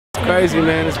crazy,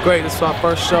 man. It's great. This is our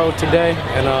first show today,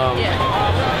 and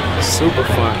super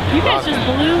fun. You guys just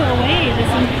blew away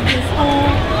this whole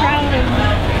crowd of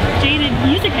jaded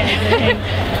music heads.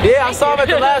 Yeah, I saw them at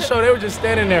the last show. They were just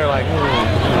standing there like,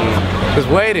 just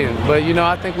waiting. But you know,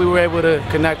 I think we were able to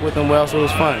connect with them well, so it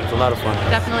was fun. It was a lot of fun.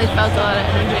 Definitely felt a lot of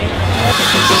energy.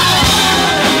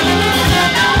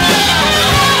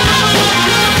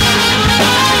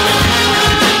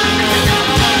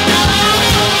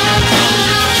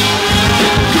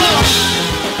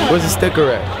 Where's the sticker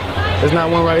at? There's not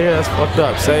one right here. That's fucked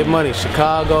up. Save money.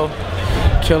 Chicago,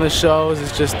 killing shows.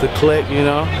 It's just the click, you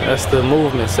know? That's the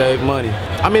movement. Save money.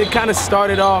 I mean, it kind of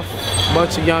started off a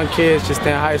bunch of young kids just in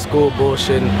high school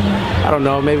bullshitting. I don't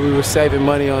know. Maybe we were saving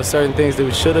money on certain things that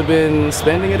we should have been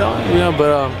spending it on, you know?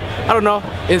 But I don't know.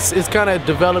 It's kind of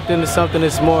developed into something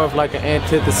that's more of like an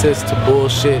antithesis to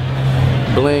bullshit,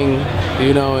 bling,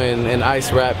 you know, and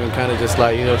ice rap, and kind of just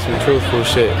like, you know, some truthful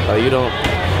shit. Like, you don't.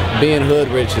 Being hood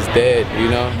rich is dead, you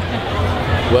know?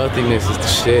 Wealthiness is the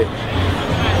shit.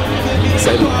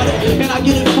 And I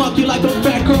get it funky like a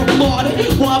fat girl party.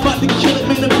 Well, I'm about to kill it,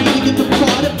 man, the beat to get the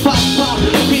party. Pop, pop,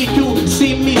 PQ,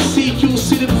 see me, CQ,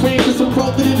 see the frame, cause I'm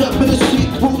rolling it up in a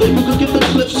sweet room. You can get the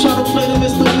clips, try to play them,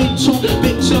 it's the me too.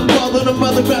 Big chip, brother, the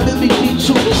mother, rather be me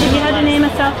too. If you had to name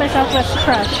a South by Southwest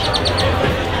crush,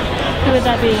 who would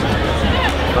that be?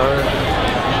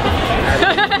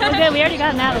 Okay, we already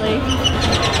got Natalie.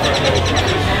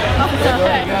 Me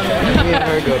and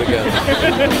her go together.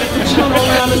 Turn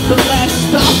around, it's the last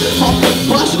stop. Off the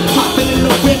bus, hopping in the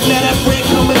whip. Now that break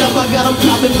coming up, I got them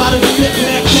popping by the zip.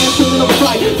 Now canceling the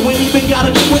flight. We ain't even got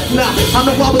a trip now. I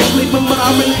know I was sleeping, but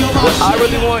I'm really on my shit. What I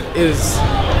really want is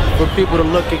for people to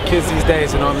look at kids these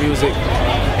days and our music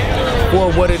for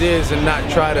what it is, and not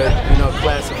try to, you know,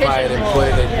 classify it and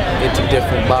put it into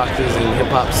different boxes and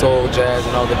hip-hop, soul, jazz,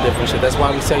 and all the different shit. That's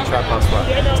why we say trap house rock,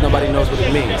 because nobody knows what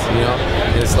it means, you know?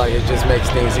 And it's like, it just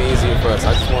makes things easier for us.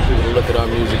 I just want people to look at our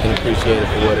music and appreciate it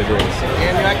for what it is.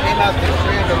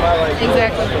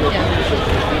 Exactly, yeah.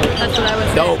 That's what I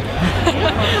was saying. Dope.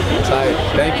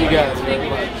 Thank you guys very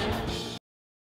much.